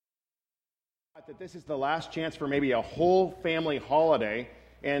That this is the last chance for maybe a whole family holiday,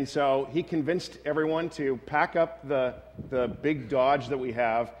 and so he convinced everyone to pack up the big Dodge that we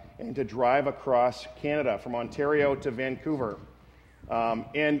have and to drive across Canada from Ontario to Vancouver.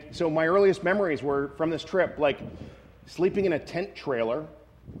 And so my earliest memories were from this trip, like sleeping in a tent trailer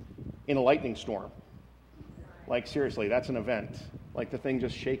in a lightning storm. Like seriously, that's an event. Like the thing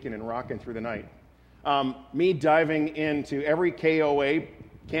just shaking and rocking through the night. Me diving into every KOA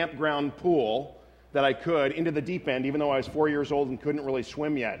campground pool that I could into the deep end, even though I was 4 years old and couldn't really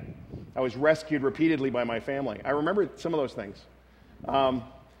swim yet. I was rescued repeatedly by my family. I remember some of those things.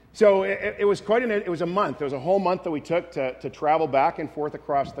 So it was it was a month. It was a whole month that we took to travel back and forth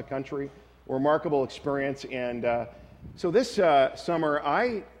across the country. A remarkable experience. And so this summer,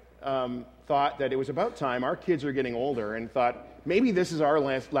 I thought that it was about time. Our kids are getting older, and thought maybe this is our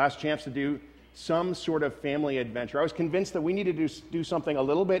last chance to do some sort of family adventure. I was convinced that we needed to do something a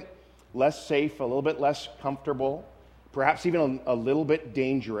little bit less safe, a little bit less comfortable, perhaps even a little bit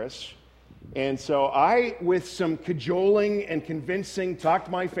dangerous. And so I, with some cajoling and convincing, talked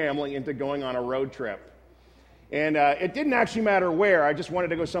my family into going on a road trip. And it didn't actually matter where. I just wanted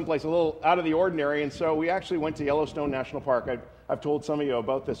to go someplace a little out of the ordinary. And so we actually went to Yellowstone National Park. I've told some of you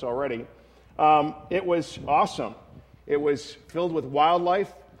about this already. It was awesome. It was filled with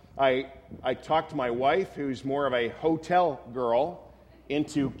wildlife. I talked my wife, who's more of a hotel girl,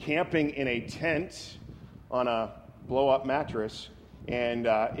 into camping in a tent on a blow-up mattress, and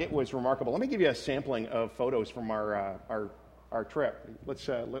it was remarkable. Let me give you a sampling of photos from our trip. Let's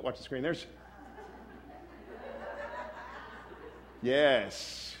watch the screen.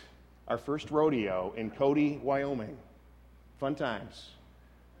 Yes, our first rodeo in Cody, Wyoming. Fun times.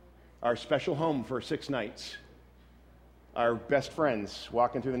 Our special home for 6 nights. Our best friends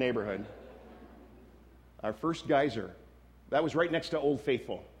walking through the neighborhood. Our first geyser. That was right next to Old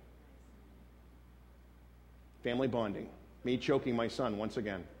Faithful. Family bonding. Me choking my son once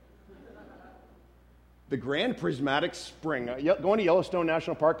again. The Grand Prismatic Spring. Going to Yellowstone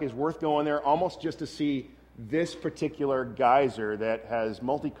National Park is worth going there almost just to see this particular geyser that has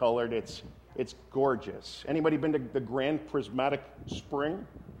multicolored. It's gorgeous. Anybody been to the Grand Prismatic Spring?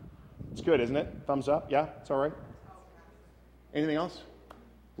 It's good, isn't it? Thumbs up? Yeah? It's all right? Anything else?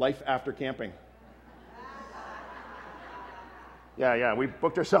 Life after camping. Yeah, we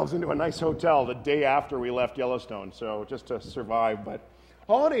booked ourselves into a nice hotel the day after we left Yellowstone, so just to survive. But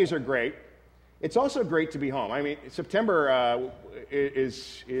holidays are great. It's also great to be home. I mean, September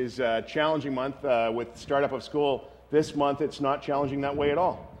is a challenging month with startup of school. This month, it's not challenging that way at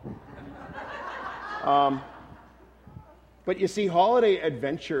all. But you see, holiday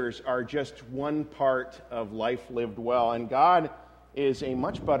adventures are just one part of life lived well, and God is a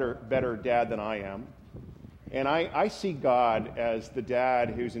much better dad than I am. And I see God as the dad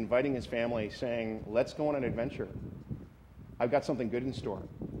who's inviting his family, saying, let's go on an adventure. I've got something good in store.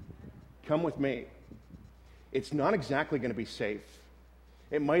 Come with me. It's not exactly going to be safe.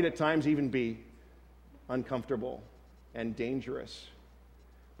 It might at times even be uncomfortable and dangerous.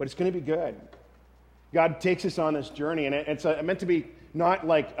 But it's going to be good. God takes us on this journey, and it's meant to be not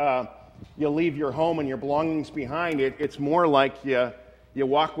like you leave your home and your belongings behind. It's more like you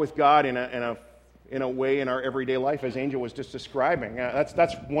walk with God in a way in our everyday life, as Angel was just describing.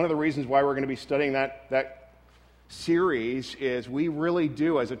 That's one of the reasons why we're going to be studying that series. Is we really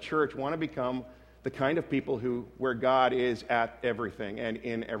do, as a church, want to become the kind of people where God is at everything and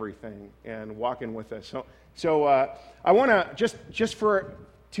in everything and walking with us. So I want to just for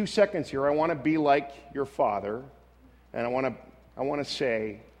 2 seconds here, I want to be like your father, and I want to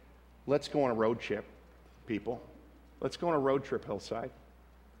say, let's go on a road trip, people. Let's go on a road trip, Hillside.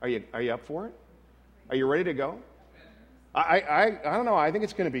 Are you up for it? Are you ready to go? I don't know. I think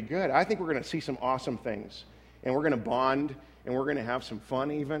it's going to be good. I think we're going to see some awesome things, and we're going to bond, and we're going to have some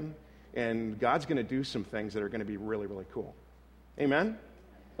fun even, and God's going to do some things that are going to be really, really cool. Amen?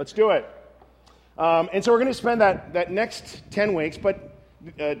 Let's do it. And so we're going to spend that next 10 weeks, but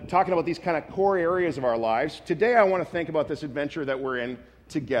talking about these kind of core areas of our lives. Today I want to think about this adventure that we're in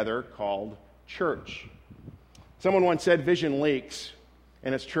together called church. Someone once said vision leaks,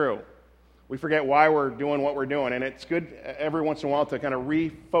 and it's true. We forget why we're doing what we're doing, and it's good every once in a while to kind of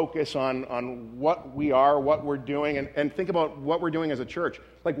refocus on what we are, what we're doing, and think about what we're doing as a church.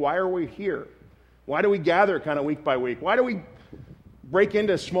 Like, why are we here? Why do we gather kind of week by week? Why do we break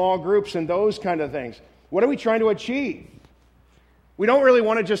into small groups and those kind of things? What are we trying to achieve? We don't really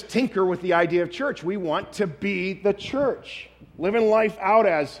want to just tinker with the idea of church. We want to be the church, living life out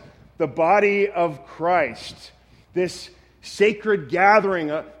as the body of Christ, this sacred gathering,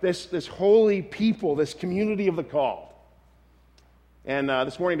 this holy people, this community of the called. And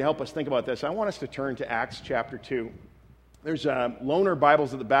this morning, to help us think about this, I want us to turn to Acts chapter 2. There's loaner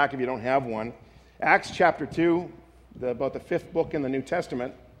Bibles at the back if you don't have one. Acts chapter 2, about the fifth book in the New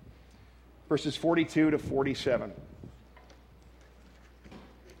Testament, verses 42 to 47.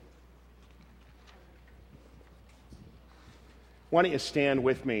 Why don't you stand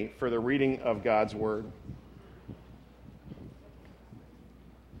with me for the reading of God's Word?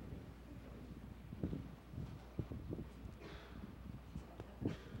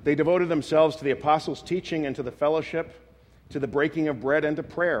 They devoted themselves to the apostles' teaching and to the fellowship, to the breaking of bread and to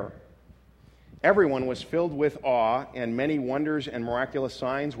prayer. Everyone was filled with awe, and many wonders and miraculous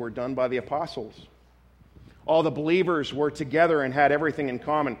signs were done by the apostles. All the believers were together and had everything in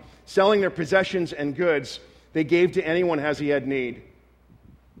common. Selling their possessions and goods, they gave to anyone as he had need.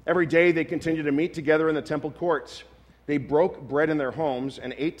 Every day they continued to meet together in the temple courts. They broke bread in their homes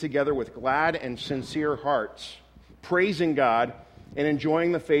and ate together with glad and sincere hearts, praising God and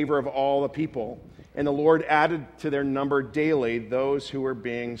enjoying the favor of all the people. And the Lord added to their number daily those who were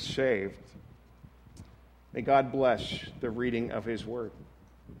being saved. May God bless the reading of His Word.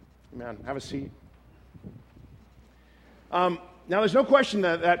 Amen. Have a seat. Now, there's no question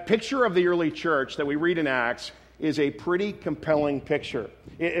that that picture of the early church that we read in Acts is a pretty compelling picture.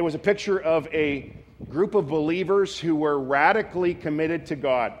 It was a picture of a group of believers who were radically committed to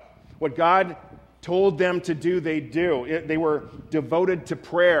God. What God told them to do, they do. They were devoted to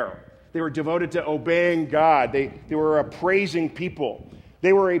prayer. They were devoted to obeying God. They were a praising people.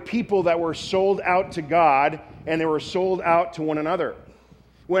 They were a people that were sold out to God, and they were sold out to one another.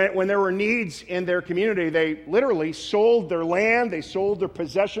 When there were needs in their community, they literally sold their land, they sold their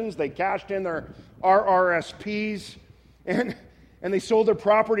possessions, they cashed in their RRSPs, and they sold their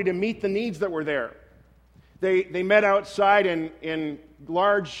property to meet the needs that were there. They met outside in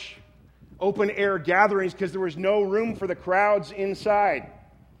large open-air gatherings because there was no room for the crowds inside.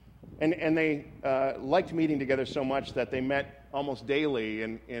 And they liked meeting together so much that they met almost daily,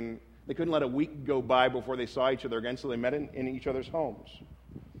 and they couldn't let a week go by before they saw each other again, so they met in each other's homes.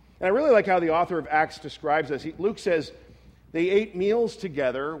 And I really like how the author of Acts describes this. Luke says, they ate meals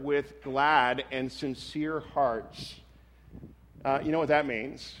together with glad and sincere hearts. You know what that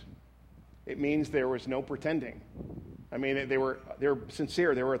means? It means there was no pretending. I mean, they were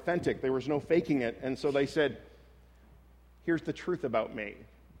sincere, they were authentic, there was no faking it. And so they said, here's the truth about me.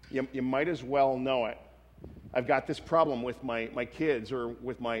 You might as well know it. I've got this problem with my kids, or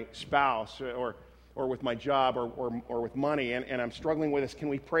with my spouse, or with my job, or with money, and I'm struggling with this. Can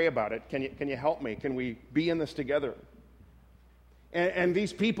we pray about it? Can you help me? Can we be in this together? And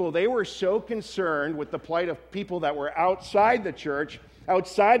these people, they were so concerned with the plight of people that were outside the church,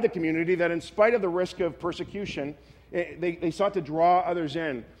 outside the community, that in spite of the risk of persecution, they sought to draw others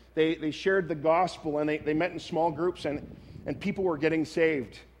in. They shared the gospel, and they met in small groups, and people were getting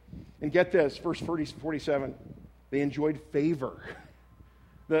saved. And get this, verse 47, they enjoyed favor,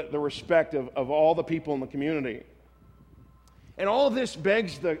 the respect of all the people in the community. And all of this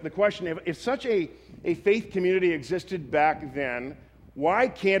begs the question, if such a faith community existed back then, why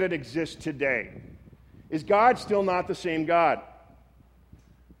can't it exist today? Is God still not the same God?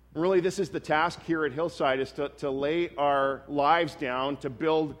 And really, this is the task here at Hillside, is to lay our lives down to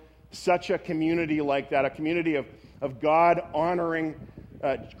build such a community like that, a community of God-honoring,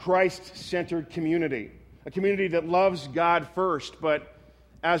 Christ-centered community, a community that loves God first, but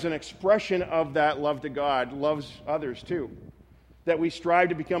as an expression of that love to God, loves others too. That we strive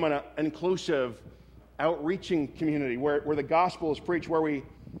to become an inclusive, outreaching community where the gospel is preached, where we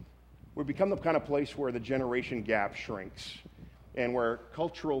become the kind of place where the generation gap shrinks and where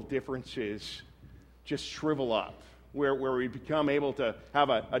cultural differences just shrivel up, where we become able to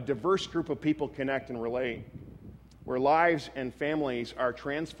have a diverse group of people connect and relate, where lives and families are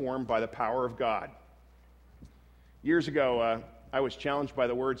transformed by the power of God. Years ago, I was challenged by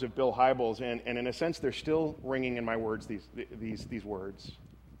the words of Bill Hybels, and in a sense, they're still ringing in my words, these words.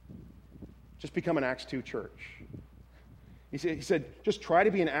 Just become an Acts 2 church. He said, just try to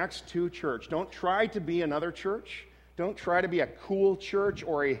be an Acts 2 church. Don't try to be another church. Don't try to be a cool church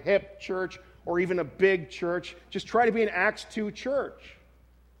or a hip church or even a big church. Just try to be an Acts 2 church.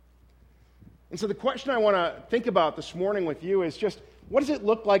 And so the question I want to think about this morning with you is just, what does it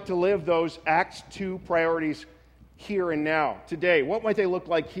look like to live those Acts 2 priorities here and now, today? What might they look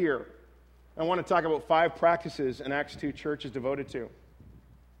like here? I want to talk about 5 practices an Acts 2 church is devoted to.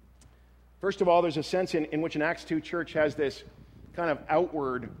 First of all, there's a sense in which an Acts 2 church has this kind of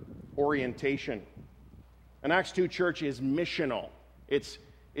outward orientation. An Acts 2 church is missional. It's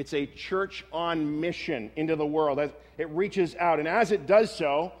a church on mission into the world. It reaches out, and as it does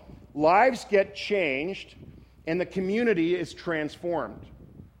so, lives get changed, and the community is transformed.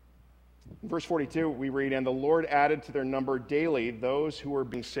 In verse 42, we read, "And the Lord added to their number daily those who were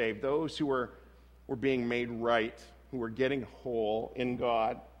being saved," those who were being made right, who were getting whole in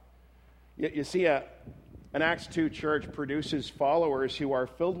God. You see, an Acts 2 church produces followers who are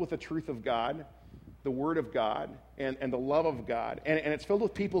filled with the truth of God, the Word of God, and the love of God. And it's filled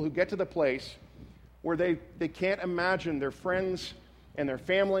with people who get to the place where they can't imagine their friends and their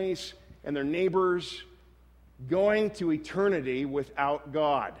families and their neighbors going to eternity without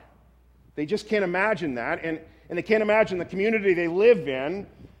God. They just can't imagine that, and they can't imagine the community they live in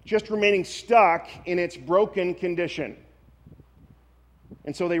just remaining stuck in its broken condition.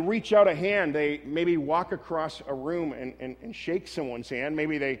 And so they reach out a hand. They maybe walk across a room and shake someone's hand.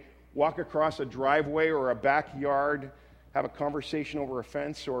 Maybe they walk across a driveway or a backyard, have a conversation over a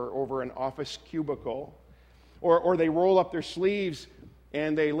fence or over an office cubicle. Or they roll up their sleeves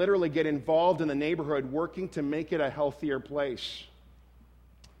and they literally get involved in the neighborhood, working to make it a healthier place.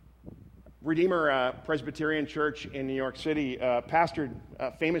 Redeemer Presbyterian Church in New York City, pastored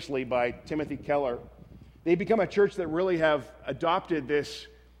famously by Timothy Keller, they become a church that really have adopted this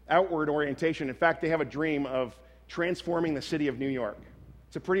outward orientation. In fact, they have a dream of transforming the city of New York.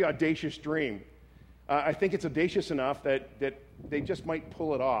 It's a pretty audacious dream. I think it's audacious enough that they just might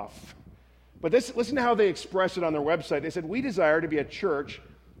pull it off. But listen to how they express it on their website. They said, "We desire to be a church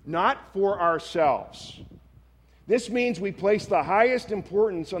not for ourselves. This means we place the highest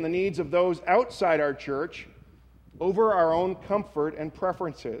importance on the needs of those outside our church over our own comfort and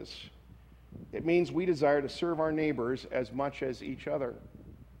preferences. It means we desire to serve our neighbors as much as each other."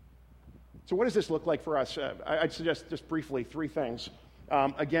 So what does this look like for us? I'd suggest just briefly 3 things.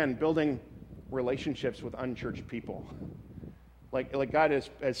 Again, building relationships with unchurched people. Like God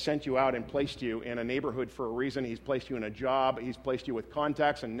has sent you out and placed you in a neighborhood for a reason. He's placed you in a job. He's placed you with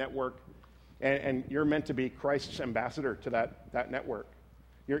contacts and network. And you're meant to be Christ's ambassador to that network.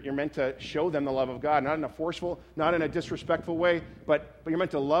 You're meant to show them the love of God, not in a forceful, not in a disrespectful way, but you're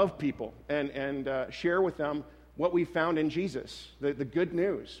meant to love people and share with them what we found in Jesus, the good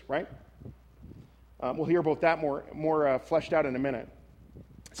news, right? We'll hear about that more fleshed out in a minute.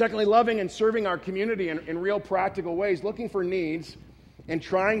 Secondly, loving and serving our community in real practical ways, looking for needs and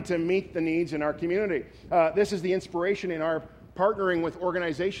trying to meet the needs in our community. This is the inspiration in our partnering with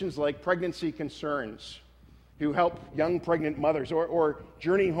organizations like Pregnancy Concerns, who help young pregnant mothers, or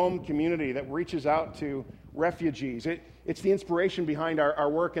Journey Home Community that reaches out to refugees. It's the inspiration behind our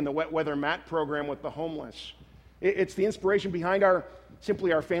work in the Wet Weather Mat program with the homeless. It's the inspiration behind our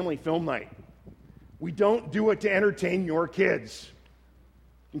family film night. We don't do it to entertain your kids.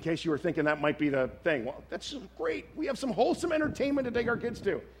 In case you were thinking that might be the thing. Well, that's great. We have some wholesome entertainment to take our kids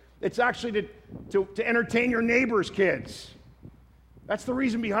to. It's actually to entertain your neighbor's kids. That's the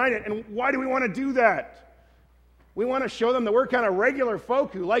reason behind it. And why do we want to do that? We want to show them that we're kind of regular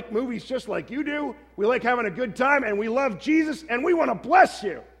folk who like movies just like you do. We like having a good time, and we love Jesus, and we want to bless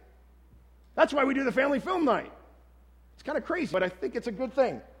you. That's why we do the family film night. It's kind of crazy, but I think it's a good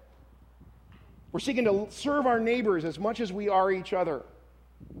thing. We're seeking to serve our neighbors as much as we are each other.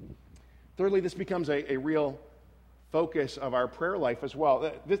 Thirdly, this becomes a real focus of our prayer life as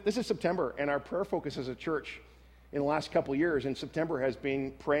well. This is September, and our prayer focus as a church in the last couple of years in September has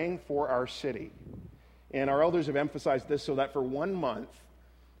been praying for our city. And our elders have emphasized this so that for 1 month,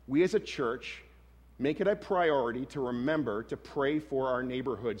 we as a church make it a priority to remember to pray for our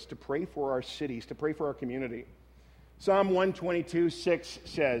neighborhoods, to pray for our cities, to pray for our community. Psalm 122:6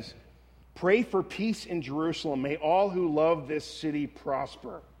 says, "Pray for peace in Jerusalem. May all who love this city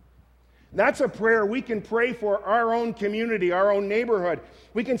prosper." That's a prayer we can pray for our own community, our own neighborhood.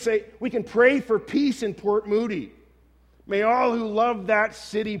 We can pray for peace in Port Moody. May all who love that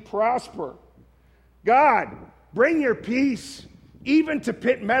city prosper. God, bring your peace even to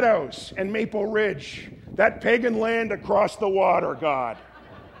Pitt Meadows and Maple Ridge, that pagan land across the water, God.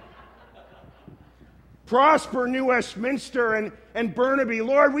 Prosper New Westminster and Burnaby.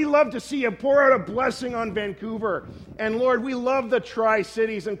 Lord, we love to see you pour out a blessing on Vancouver. And Lord, we love the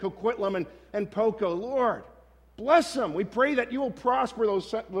Tri-Cities and Coquitlam and Poco. Lord, bless them. We pray that you will prosper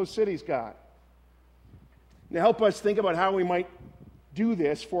those cities, God. Now help us think about how we might do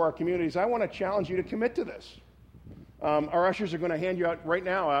this for our communities. I want to challenge you to commit to this. Our ushers are going to hand you out right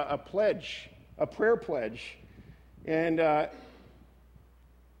now a pledge, a prayer pledge. And I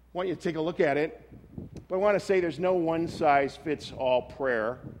want you to take a look at it. But I want to say there's no one-size-fits-all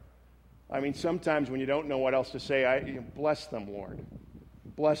prayer. I mean, sometimes when you don't know what else to say, bless them, Lord.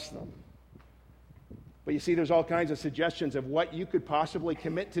 Bless them. But you see, there's all kinds of suggestions of what you could possibly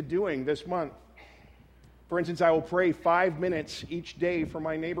commit to doing this month. For instance, I will pray 5 minutes each day for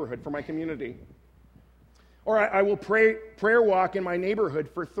my neighborhood, for my community. Or I will prayer walk in my neighborhood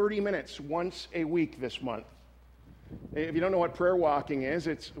for 30 minutes once a week this month. If you don't know what prayer walking is,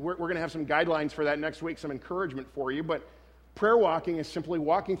 we're going to have some guidelines for that next week, some encouragement for you. But prayer walking is simply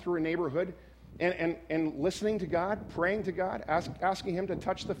walking through a neighborhood and listening to God, praying to God, asking Him to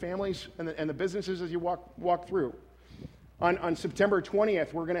touch the families and the businesses as you walk through. On September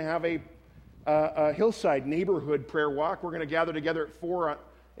 20th, we're going to have a hillside neighborhood prayer walk. We're going to gather together at 4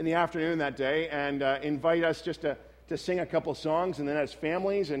 in the afternoon that day and invite us just to sing a couple songs, and then as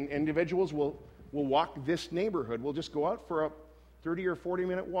families and individuals, we'll walk this neighborhood. We'll just go out for a 30 or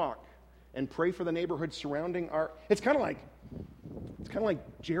 40-minute walk and pray for the neighborhood surrounding our... It's kind of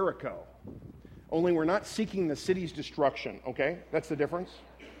like Jericho, only we're not seeking the city's destruction, okay? That's the difference.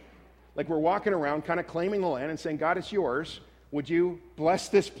 Like we're walking around kind of claiming the land and saying, God, it's yours. Would you bless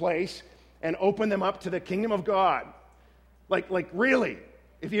this place and open them up to the kingdom of God? Like really,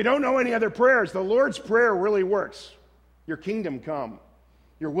 if you don't know any other prayers, the Lord's Prayer really works. Your kingdom come.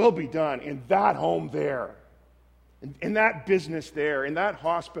 Your will be done in that home there, in that business there, in that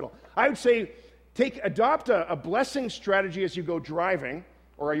hospital. I would say adopt a blessing strategy as you go driving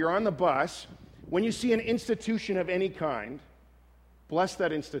or you're on the bus. When you see an institution of any kind, bless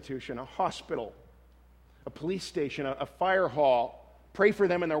that institution, a hospital, a police station, a fire hall. Pray for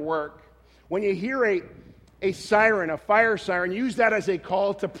them in their work. When you hear a siren, a fire siren, use that as a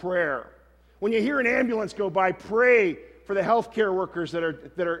call to prayer. When you hear an ambulance go by, pray for the healthcare workers that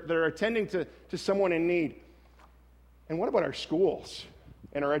are attending to someone in need. And what about our schools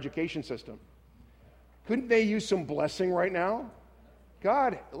and our education system? Couldn't they use some blessing right now?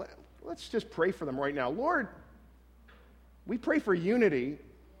 God, let's just pray for them right now. Lord, we pray for unity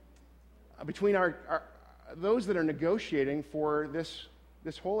between those that are negotiating for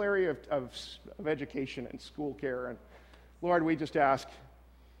this whole area of education and school care. And Lord, we just ask,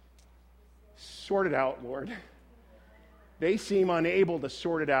 sort it out, Lord. They seem unable to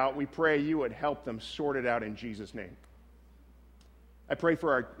sort it out. We pray you would help them sort it out in Jesus' name. I pray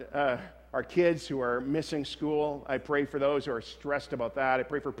for our kids who are missing school. I pray for those who are stressed about that. I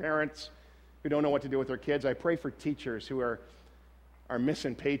pray for parents who don't know what to do with their kids. I pray for teachers who are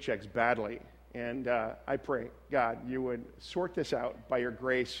missing paychecks badly. And I pray, God, you would sort this out by your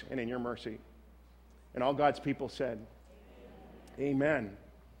grace and in your mercy. And all God's people said, Amen.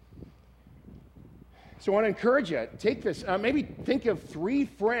 So I want to encourage you, take this, maybe think of 3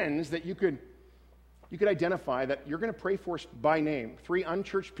 friends that you could identify that you're going to pray for by name. 3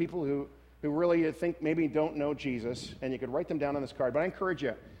 unchurched people who really you think maybe don't know Jesus, and you could write them down on this card. But I encourage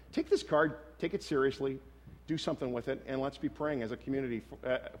you, take this card, take it seriously, do something with it, and let's be praying as a community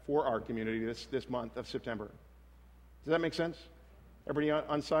for our community this month of September. Does that make sense? Everybody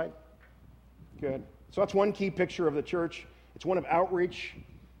on side? Good. So that's one key picture of the church. It's one of outreach,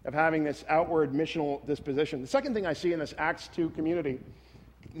 of having this outward missional disposition. The second thing I see in this Acts 2 community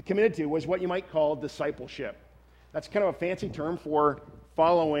committed to was what you might call discipleship. That's kind of a fancy term for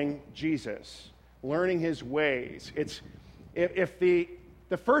following Jesus, learning his ways. It's if the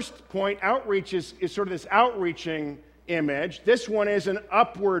first point, outreach, is sort of this outreaching image. This one is an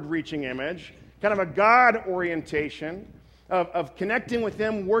upward reaching image, kind of a God orientation of connecting with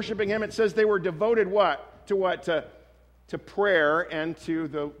him, worshiping him. It says they were devoted to prayer and to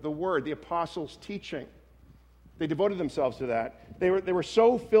the word, the apostles' teaching. They devoted themselves to that. They were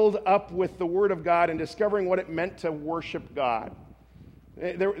so filled up with the word of God and discovering what it meant to worship God.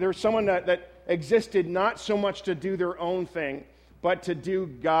 There was someone that existed not so much to do their own thing, but to do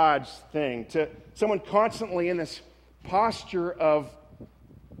God's thing. To someone constantly in this posture of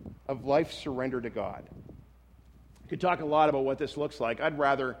life surrender to God. Could talk a lot about what this looks like. I'd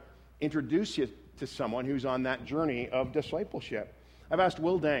rather introduce you to someone who's on that journey of discipleship. I've asked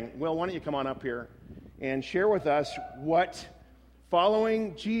Will Dang. Will, why don't you come on up here and share with us what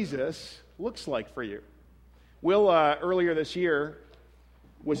following Jesus looks like for you. Will, earlier this year,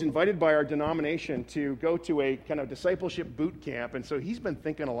 was invited by our denomination to go to a kind of discipleship boot camp, and so he's been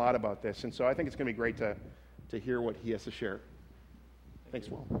thinking a lot about this, and so I think it's going to be great to hear what he has to share. Thanks,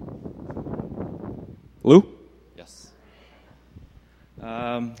 Will. Lou? Yes.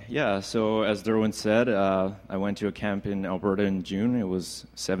 So as Durwin said, I went to a camp in Alberta in June. It was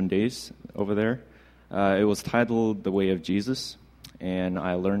 7 days over there. It was titled The Way of Jesus, and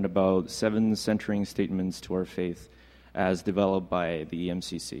I learned about 7 centering statements to our faith as developed by the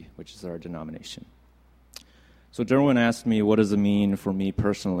EMCC, which is our denomination. So Durwin asked me, what does it mean for me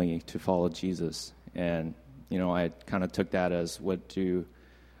personally to follow Jesus? And, I kind of took that as what do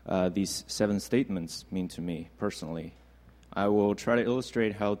these 7 statements mean to me personally. I will try to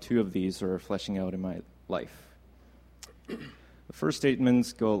illustrate how 2 of these are fleshing out in my life. The first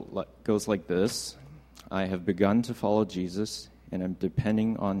statement goes like this. I have begun to follow Jesus, and I'm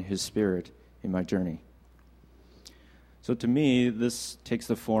depending on his Spirit in my journey. So to me, this takes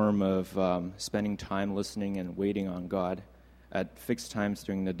the form of spending time listening and waiting on God at fixed times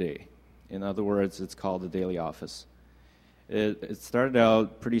during the day. In other words, it's called the daily office. It started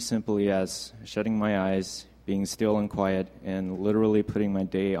out pretty simply as shutting my eyes, being still and quiet, and literally putting my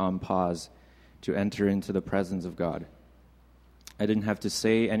day on pause to enter into the presence of God. I didn't have to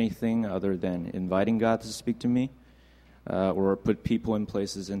say anything other than inviting God to speak to me or put people and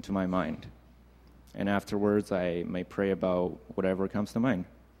places into my mind. And afterwards, I may pray about whatever comes to mind.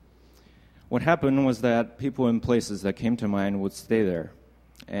 What happened was that people and places that came to mind would stay there,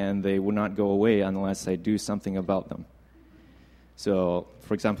 and they would not go away unless I do something about them. So,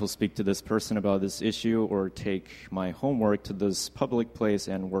 for example, speak to this person about this issue or take my homework to this public place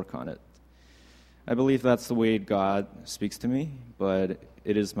and work on it. I believe that's the way God speaks to me, but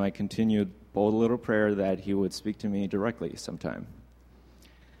it is my continued bold little prayer that he would speak to me directly sometime.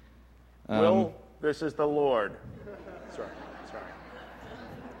 Will, this is the Lord. Sorry.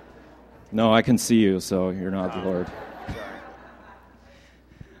 No, I can see you, so you're not the Lord.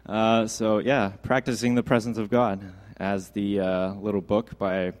 Practicing the presence of God, as the little book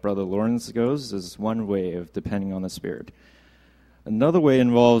by Brother Lawrence goes, is one way of depending on the Spirit. Another way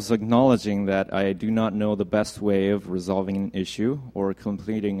involves acknowledging that I do not know the best way of resolving an issue or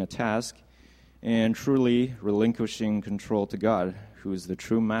completing a task, and truly relinquishing control to God, who is the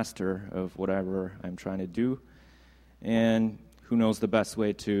true master of whatever I'm trying to do, and who knows the best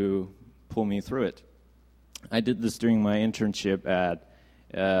way to pull me through it. I did this during my internship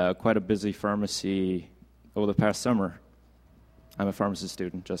at quite a busy pharmacy over the past summer. I'm a pharmacy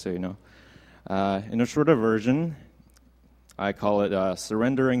student, just so you know. In a shorter version, I call it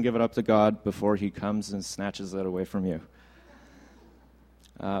surrender and give it up to God before he comes and snatches it away from you.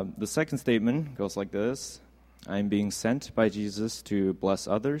 The second statement goes like this: I'm being sent by Jesus to bless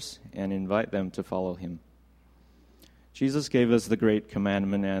others and invite them to follow him. Jesus gave us the Great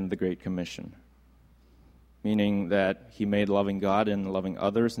Commandment and the Great Commission, meaning that he made loving God and loving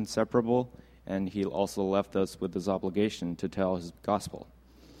others inseparable, and he also left us with this obligation to tell his gospel.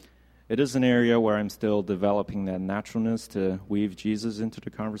 It is an area where I'm still developing that naturalness to weave Jesus into the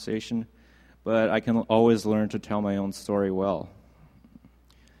conversation, but I can always learn to tell my own story well.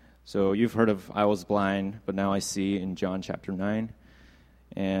 So you've heard of I was blind, but now I see in John chapter 9.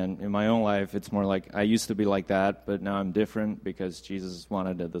 And in my own life, it's more like I used to be like that, but now I'm different because Jesus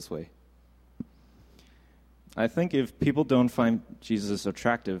wanted it this way. I think if people don't find Jesus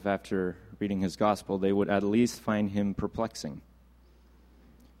attractive after reading his gospel, they would at least find him perplexing.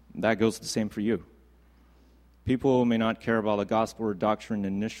 That goes the same for you. People may not care about the gospel or doctrine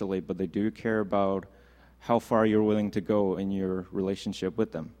initially, but they do care about how far you're willing to go in your relationship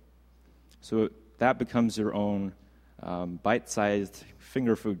with them. So that becomes your own bite-sized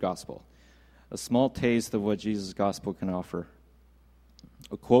finger food gospel, a small taste of what Jesus' gospel can offer.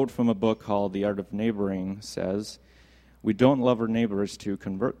 A quote from a book called The Art of Neighboring says, "We don't love our neighbors to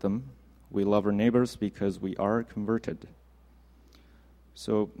convert them. We love our neighbors because we are converted."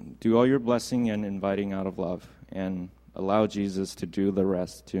 So do all your blessing and inviting out of love, and allow Jesus to do the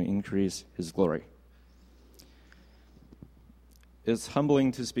rest to increase his glory. It's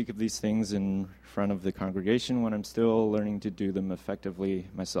humbling to speak of these things in front of the congregation when I'm still learning to do them effectively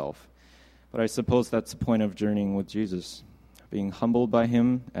myself. But I suppose that's the point of journeying with Jesus, being humbled by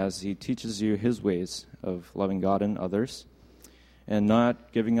him as he teaches you his ways of loving God and others, and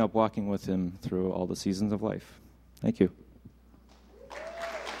not giving up walking with him through all the seasons of life. Thank you.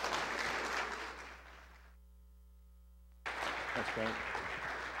 That's great.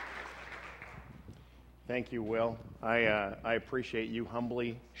 Thank you, Will. I appreciate you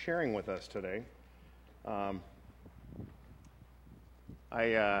humbly sharing with us today. I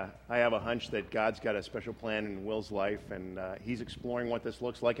have a hunch that God's got a special plan in Will's life, and he's exploring what this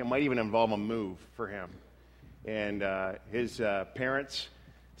looks like. It might even involve a move for him. And his parents,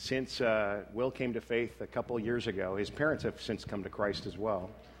 since Will came to faith a couple of years ago, his parents have since come to Christ as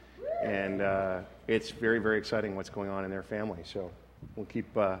well. And it's very, very exciting what's going on in their family. So we'll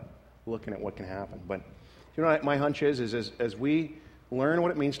keep looking at what can happen. But you know what my hunch is as we learn what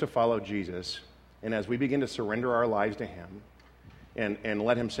it means to follow Jesus, and as we begin to surrender our lives to him, and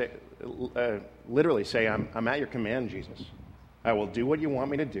let him say, literally say, I'm at your command, Jesus. I will do what you want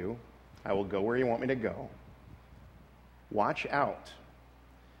me to do. I will go where you want me to go. Watch out,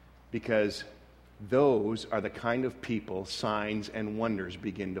 because those are the kind of people signs and wonders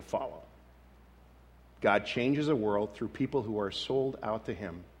begin to follow. God changes a world through people who are sold out to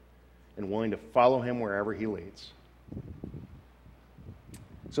him and willing to follow him wherever he leads.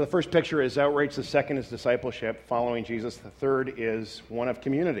 So the first picture is outreach. The second is discipleship, following Jesus. The third is one of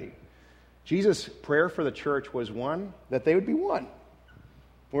community. Jesus' prayer for the church was one, that they would be one.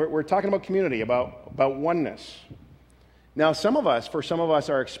 We're talking about community, about oneness. Now, for some of us,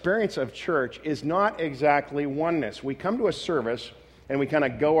 our experience of church is not exactly oneness. We come to a service and we kind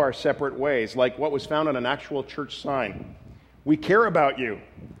of go our separate ways, like what was found on an actual church sign. We care about you.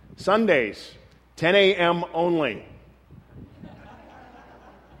 Sundays, 10 a.m. only.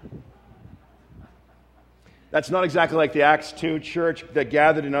 That's not exactly like the Acts 2 church that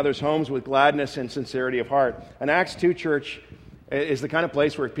gathered in others' homes with gladness and sincerity of heart. An Acts 2 church is the kind of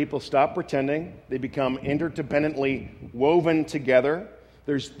place where people stop pretending. They become interdependently woven together.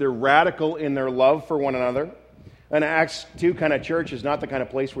 They're radical in their love for one another. An Acts 2 kind of church is not the kind of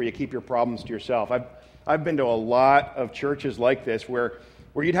place where you keep your problems to yourself. I've been to a lot of churches like this where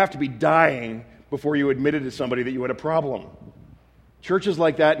you'd have to be dying before you admitted to somebody that you had a problem. Churches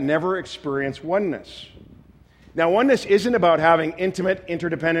like that never experience oneness. Now, oneness isn't about having intimate,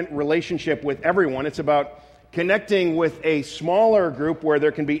 interdependent relationship with everyone. It's about connecting with a smaller group where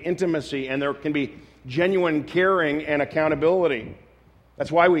there can be intimacy and there can be genuine caring and accountability. That's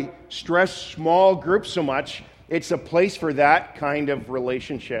why we stress small groups so much. It's a place for that kind of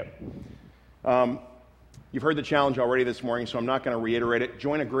relationship. You've heard the challenge already this morning, so I'm not going to reiterate it.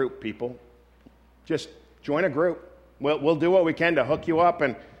 Join a group, people. Just join a group. We'll do what we can to hook you up,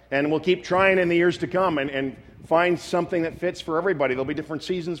 and we'll keep trying in the years to come and find something that fits for everybody. There'll be different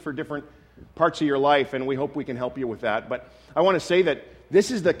seasons for different parts of your life, and we hope we can help you with that. But I want to say that this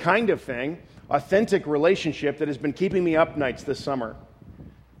is the kind of thing, authentic relationship, that has been keeping me up nights this summer.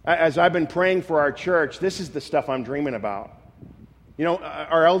 As I've been praying for our church, this is the stuff I'm dreaming about. You know,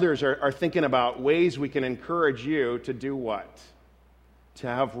 our elders are thinking about ways we can encourage you to do what? To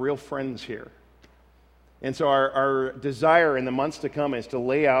have real friends here. And so our desire in the months to come is to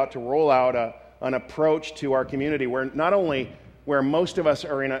roll out an approach to our community where not only where most of us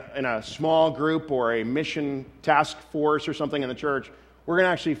are in a small group or a mission task force or something in the church, we're going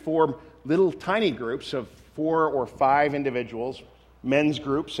to actually form little tiny groups of 4 or 5 individuals, men's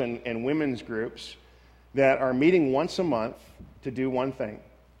groups and women's groups, that are meeting once a month to do one thing,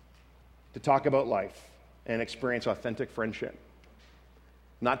 to talk about life and experience authentic friendship.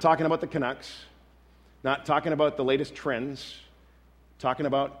 Not talking about the Canucks, not talking about the latest trends, talking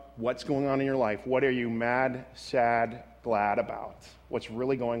about what's going on in your life. What are you mad, sad, glad about? What's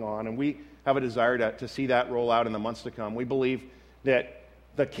really going on? And we have a desire to see that roll out in the months to come. We believe that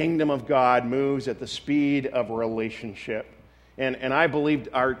the kingdom of God moves at the speed of relationship. And I believe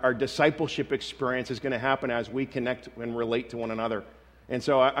our discipleship experience is going to happen as we connect and relate to one another. And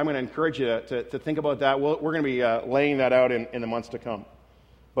so I'm going to encourage you to think about that. We're going to be laying that out in the months to come.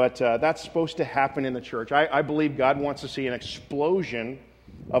 But that's supposed to happen in the church. I believe God wants to see an explosion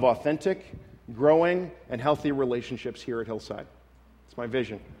of authentic, growing, and healthy relationships here at Hillside. It's my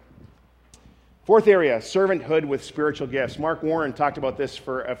vision. Fourth area, servanthood with spiritual gifts. Mark Warren talked about this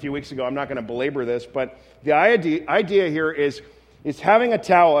for a few weeks ago. I'm not going to belabor this, but the idea here is having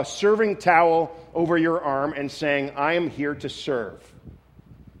a serving towel over your arm and saying, I am here to serve.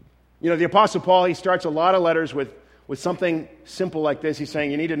 You know, the Apostle Paul, he starts a lot of letters with something simple like this. He's saying,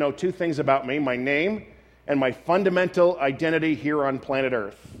 you need to know 2 things about me, my name and my fundamental identity here on planet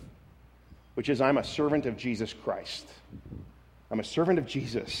Earth, which is I'm a servant of Jesus Christ. I'm a servant of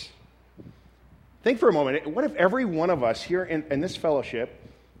Jesus. Think for a moment, what if every one of us here in this fellowship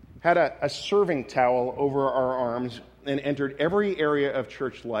had a serving towel over our arms and entered every area of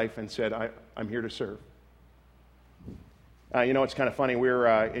church life and said, I'm here to serve? You know, it's kind of funny. We're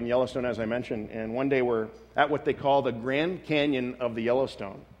in Yellowstone, as I mentioned, and one day we're at what they call the Grand Canyon of the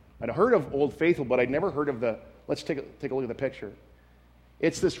Yellowstone. I'd heard of Old Faithful, but I'd never heard of let's take a look at the picture.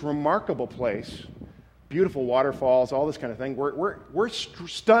 It's this remarkable place, beautiful waterfalls, all this kind of thing. We're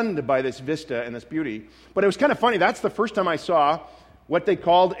stunned by this vista and this beauty. But it was kind of funny. That's the first time I saw what they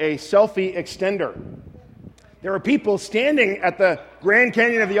called a selfie extender. There were people standing at the Grand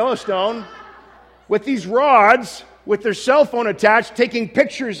Canyon of the Yellowstone with these rods with their cell phone attached, taking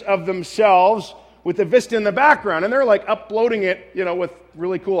pictures of themselves with the vista in the background. And they're like uploading it, you know, with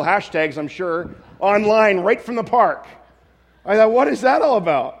really cool hashtags, I'm sure, online right from the park. I thought, what is that all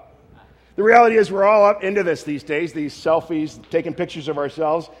about? The reality is we're all up into this these days, these selfies, taking pictures of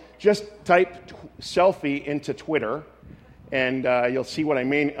ourselves. Just type selfie into Twitter, and you'll see what I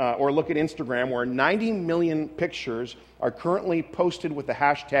mean. Or look at Instagram, where 90 million pictures are currently posted with the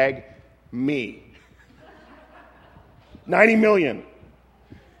hashtag me. 90 million.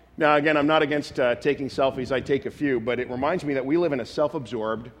 Now, again, I'm not against taking selfies. I take a few, but it reminds me that we live in a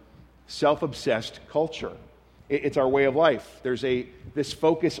self-absorbed, self-obsessed culture. It's our way of life. There's this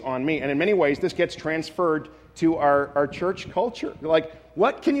focus on me. And in many ways, this gets transferred to our church culture. Like,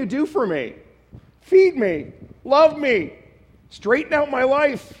 what can you do for me? Feed me. Love me. Straighten out my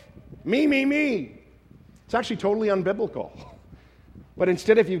life. Me. It's actually totally unbiblical. But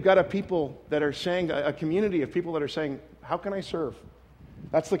instead, if you've got a people that are saying, a community of people that are saying, how can I serve?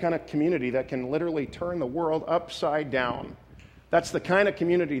 That's the kind of community that can literally turn the world upside down. That's the kind of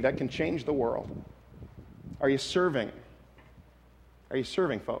community that can change the world. Are you serving? Are you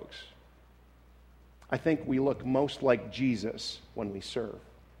serving, folks? I think we look most like Jesus when we serve.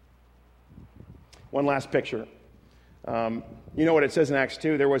 One last picture. You know what it says in Acts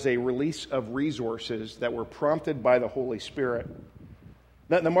 2? There was a release of resources that were prompted by the Holy Spirit.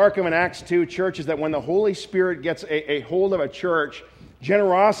 The mark of an Acts 2 church is that when the Holy Spirit gets a hold of a church,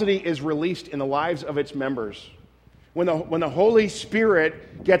 generosity is released in the lives of its members. When the Holy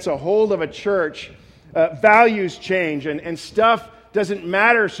Spirit gets a hold of a church, values change and stuff doesn't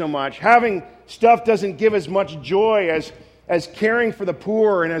matter so much. Having stuff doesn't give as much joy as caring for the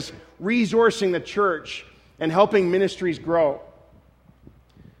poor and as resourcing the church and helping ministries grow.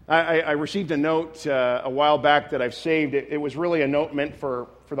 I received a note a while back that I've saved. It was really a note meant for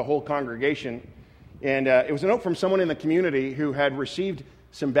the whole congregation. And it was a note from someone in the community who had received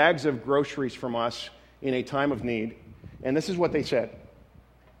some bags of groceries from us in a time of need. And this is what they said.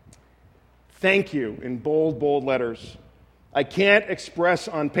 Thank you, in bold letters. I can't express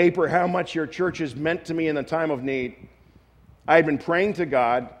on paper how much your church has meant to me in the time of need. I had been praying to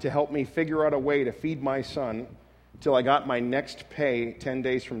God to help me figure out a way to feed my son till I got my next pay 10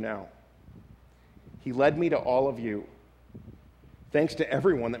 days from now. He led me to all of you. Thanks to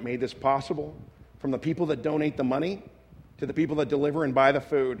everyone that made this possible, from the people that donate the money to the people that deliver and buy the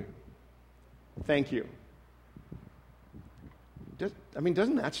food. Thank you.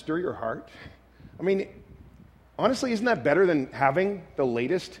 Doesn't that stir your heart? Honestly, isn't that better than having the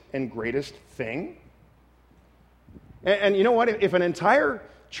latest and greatest thing? And you know what? If an entire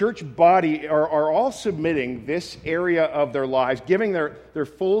church body are all submitting this area of their lives, giving their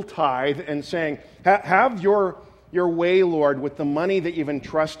full tithe and saying, have your way, Lord, with the money that you've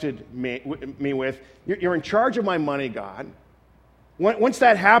entrusted me with. You're in charge of my money, God. Once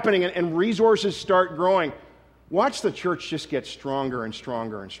that's happening and resources start growing, watch the church just get stronger and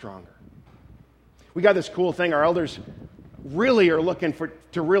stronger and stronger. We got this cool thing. Our elders really are looking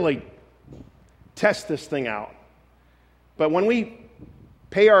to really test this thing out. But when we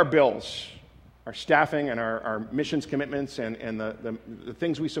pay our bills, our staffing and our missions commitments and the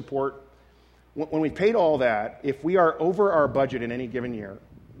things we support, when we paid all that, if we are over our budget in any given year,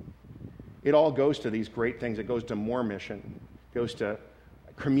 it all goes to these great things. It goes to more mission. It goes to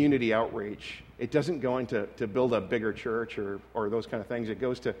community outreach. It doesn't go into to build a bigger church or those kind of things. It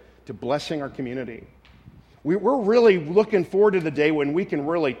goes to blessing our community. We're really looking forward to the day when we can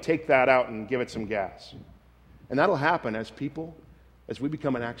really take that out and give it some gas. And that'll happen as we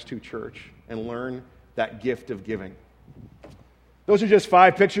become an Acts 2 church and learn that gift of giving. Those are just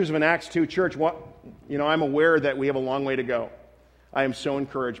 5 pictures of an Acts 2 church. I'm aware that we have a long way to go. I am so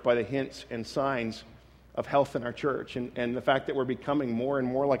encouraged by the hints and signs of health in our church and the fact that we're becoming more and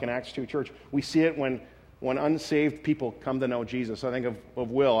more like an Acts 2 church. We see it when unsaved people come to know Jesus. I think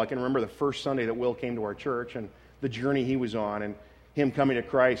of Will. I can remember the first Sunday that Will came to our church and the journey he was on and him coming to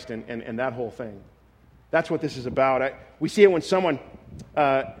Christ and that whole thing. That's what this is about. We see it when someone,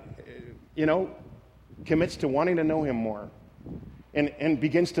 commits to wanting to know him more and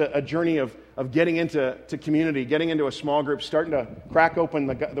begins a journey of getting into community, getting into a small group, starting to crack open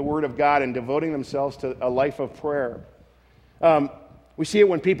the Word of God and devoting themselves to a life of prayer. We see it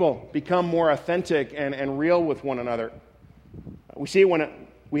when people become more authentic and real with one another. We see it when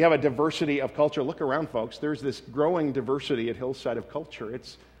we have a diversity of culture. Look around, folks. There's this growing diversity at Hillside of culture.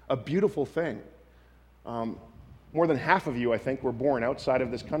 It's a beautiful thing. More than half of you, I think, were born outside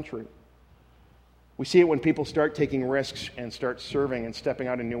of this country. We see it when people start taking risks and start serving and stepping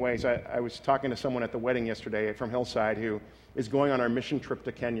out in new ways. I was talking to someone at the wedding yesterday from Hillside who is going on our mission trip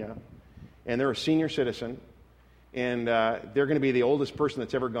to Kenya. And they're a senior citizen. And they're going to be the oldest person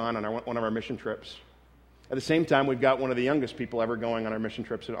that's ever gone on one of our mission trips. At the same time, we've got one of the youngest people ever going on our mission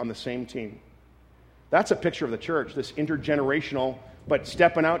trips on the same team. That's a picture of the church, this intergenerational, but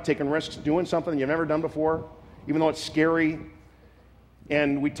stepping out, taking risks, doing something you've never done before, even though it's scary.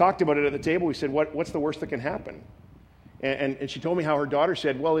 And we talked about it at the table. We said, what's the worst that can happen? And she told me how her daughter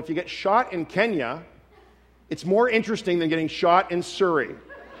said, well, if you get shot in Kenya, it's more interesting than getting shot in Surrey.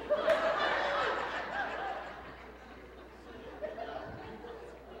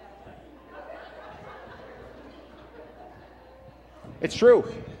 It's true.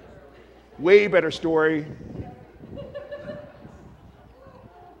 Way better story,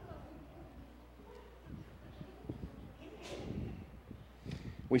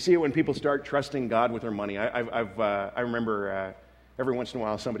 We see it when people start trusting God with their money. I remember every once in a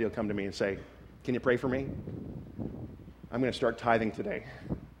while somebody will come to me and say, "Can you pray for me? I'm going to start tithing today."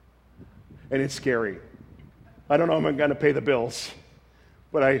 And it's scary. I don't know if I'm going to pay the bills,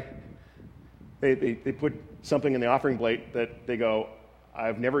 but they put something in the offering plate that they go,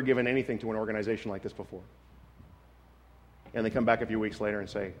 "I've never given anything to an organization like this before." And they come back a few weeks later and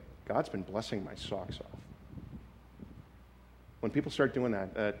say, "God's been blessing my socks off." When people start doing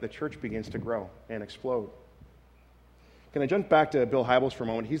that, the church begins to grow and explode. Can I jump back to Bill Hybels for a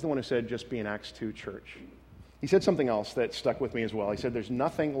moment? He's the one who said, just be an Acts 2 church. He said something else that stuck with me as well. He said, there's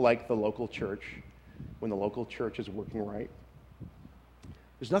nothing like the local church when the local church is working right.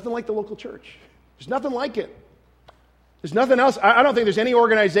 There's nothing like the local church. There's nothing like it. There's nothing else. I don't think there's any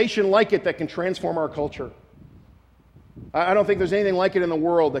organization like it that can transform our culture. I don't think there's anything like it in the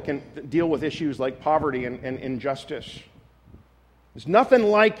world that can deal with issues like poverty and injustice. There's nothing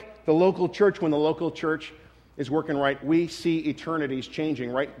like the local church when the local church is working right. We see eternities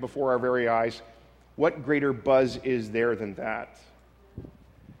changing right before our very eyes. What greater buzz is there than that?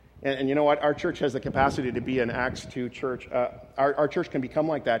 And you know what? Our church has the capacity to be an Acts 2 church. Our church can become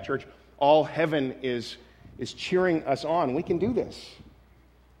like that church. All heaven is cheering us on. We can do this.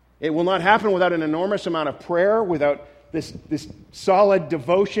 It will not happen without an enormous amount of prayer, without this solid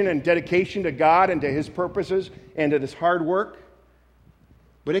devotion and dedication to God and to His purposes and to this hard work.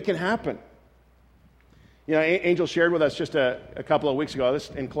 But it can happen. You know, Angel shared with us just a couple of weeks ago, this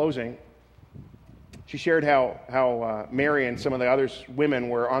in closing, she shared how Mary and some of the other women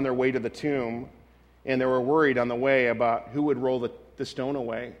were on their way to the tomb, and they were worried on the way about who would roll the stone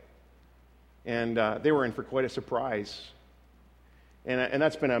away. And they were in for quite a surprise. And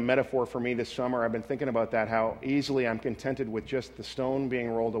that's been a metaphor for me this summer. I've been thinking about that, how easily I'm contented with just the stone being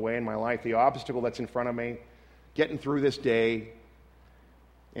rolled away in my life, the obstacle that's in front of me, getting through this day.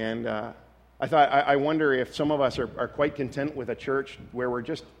 And I thought, I wonder if some of us are quite content with a church where we're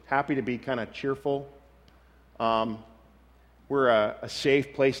just happy to be kind of cheerful. We're a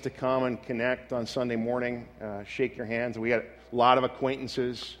safe place to come and connect on Sunday morning, shake your hands. We got a lot of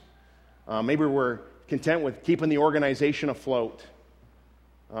acquaintances. Maybe we're content with keeping the organization afloat.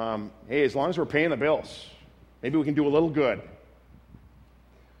 Hey, as long as we're paying the bills, maybe we can do a little good.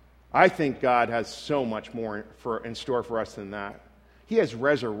 I think God has so much more in store for us than that. He has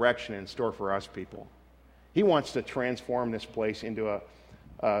resurrection in store for us people. He wants to transform this place into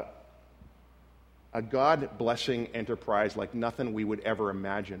a God-blessing enterprise like nothing we would ever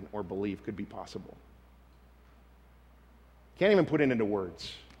imagine or believe could be possible. Can't even put it into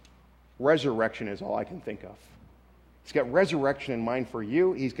words. Resurrection is all I can think of. He's got resurrection in mind for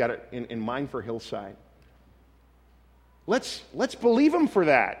you. He's got it in mind for Hillside. Let's believe Him for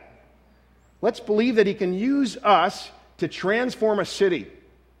that. Let's believe that He can use us to transform a city,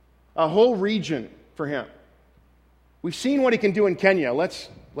 a whole region for Him. We've seen what He can do in Kenya. Let's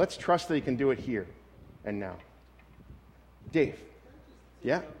trust that He can do it here and now. Dave.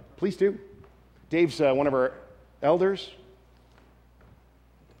 Yeah, please do. Dave's one of our elders.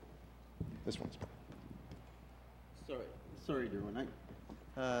 This one's. Sorry, Durwin.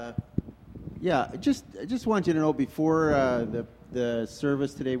 I just want you to know, before the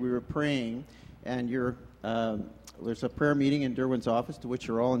service today, we were praying, and there's a prayer meeting in Durwin's office, to which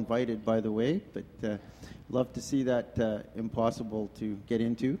you're all invited, by the way, but love to see that impossible to get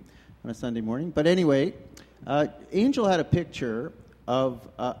into on a Sunday morning. But anyway, Angel had a picture of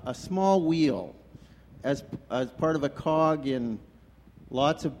a small wheel as part of a cog in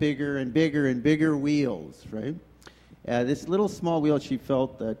lots of bigger and bigger and bigger wheels, right? This little small wheel, she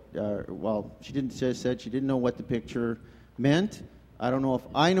felt that, she said she didn't know what the picture meant. I don't know if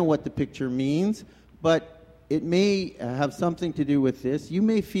I know what the picture means, but it may have something to do with this. You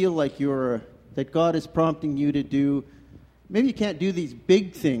may feel like that God is prompting you to do, maybe you can't do these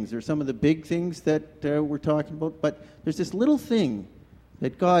big things or some of the big things that we're talking about, but there's this little thing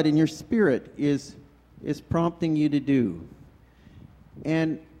that God in your spirit is prompting you to do.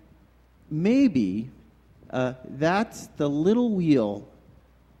 And maybe that's the little wheel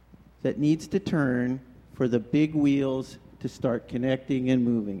that needs to turn for the big wheels to start connecting and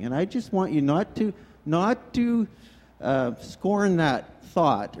moving. And I just want you not to scorn that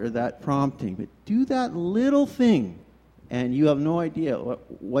thought or that prompting, but do that little thing, and you have no idea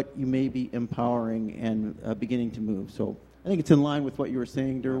what you may be empowering and beginning to move. So I think it's in line with what you were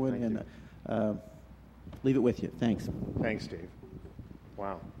saying, Durwin, and leave it with you. Thanks. Thanks, Dave.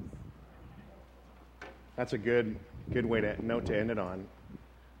 Wow. That's a good way to end it on.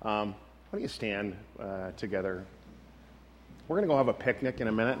 Why don't you stand together? We're going to go have a picnic in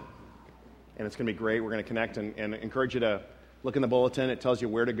a minute, and it's going to be great. We're going to connect and encourage you to Look in the bulletin. It tells you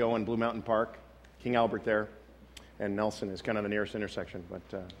where to go in Blue Mountain Park, King Albert there, and Nelson is kind of the nearest intersection. But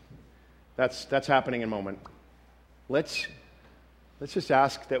that's happening in a moment. Let's just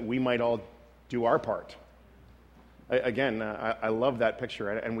ask that we might all do our part. Again, I love that picture,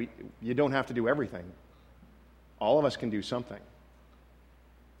 and you don't have to do everything. All of us can do something.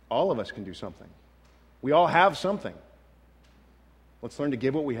 All of us can do something. We all have something. Let's learn to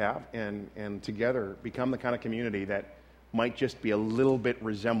give what we have and together become the kind of community that might just be a little bit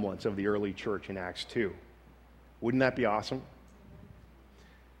resemblance of the early church in Acts 2. Wouldn't that be awesome?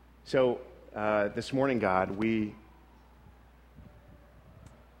 So this morning, God, we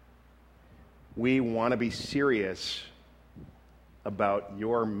want to be serious about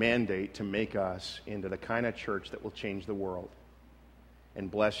your mandate to make us into the kind of church that will change the world and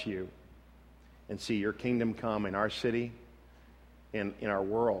bless you and see your kingdom come in our city, in our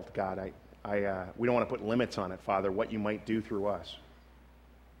world. God, we don't want to put limits on it, Father, what you might do through us.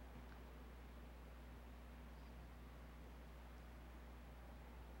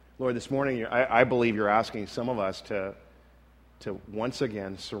 Lord, this morning, I believe you're asking some of us to once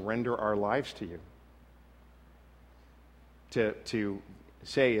again surrender our lives to you. To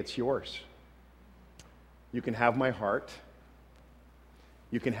say it's yours. You can have my heart.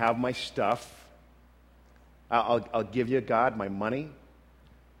 You can have my stuff. I'll give you, God, my money.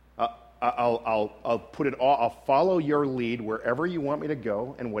 I'll put it all. I'll follow your lead wherever you want me to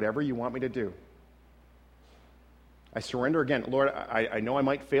go and whatever you want me to do. I surrender again, Lord. I know I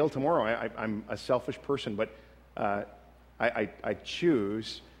might fail tomorrow. I'm a selfish person, but I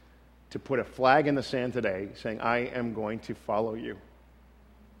choose to put a flag in the sand today saying, I am going to follow you.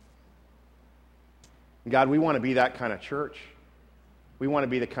 God, we want to be that kind of church. We want to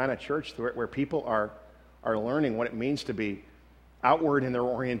be the kind of church where people are learning what it means to be outward in their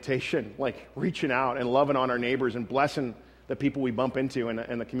orientation, like reaching out and loving on our neighbors and blessing the people we bump into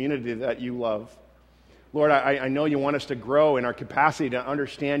and the community that you love. Lord, I know you want us to grow in our capacity to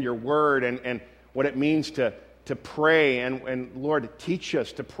understand your word and what it means to pray. And Lord, teach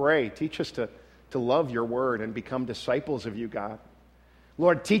us to pray. Teach us to love your word and become disciples of you, God.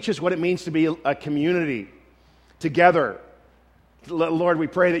 Lord, teach us what it means to be a community together. Lord, we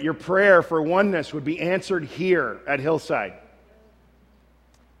pray that your prayer for oneness would be answered here at Hillside.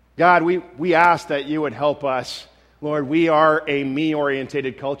 God, we ask that you would help us. Lord, we are a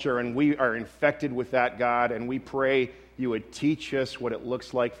me-orientated culture, and we are infected with that, God, and we pray you would teach us what it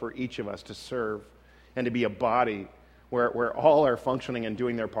looks like for each of us to serve and to be a body where all are functioning and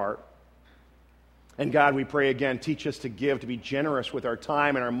doing their part. And God, we pray again, teach us to give, to be generous with our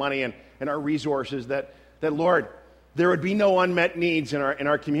time and our money and our resources, that Lord, there would be no unmet needs in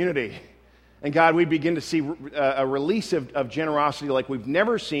our community. And God, we begin to see a release of generosity like we've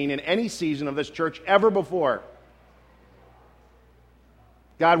never seen in any season of this church ever before.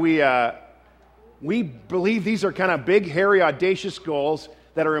 God, we believe these are kind of big, hairy, audacious goals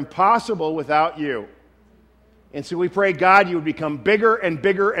that are impossible without you. And so we pray, God, you would become bigger and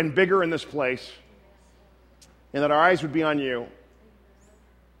bigger and bigger in this place, and that our eyes would be on you,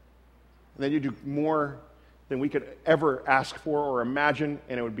 and that you do more than we could ever ask for or imagine,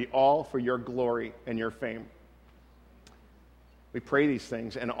 and it would be all for your glory and your fame. We pray these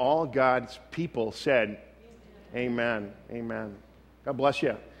things, and all God's people said, Amen. Amen. God bless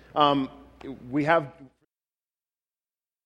you. We have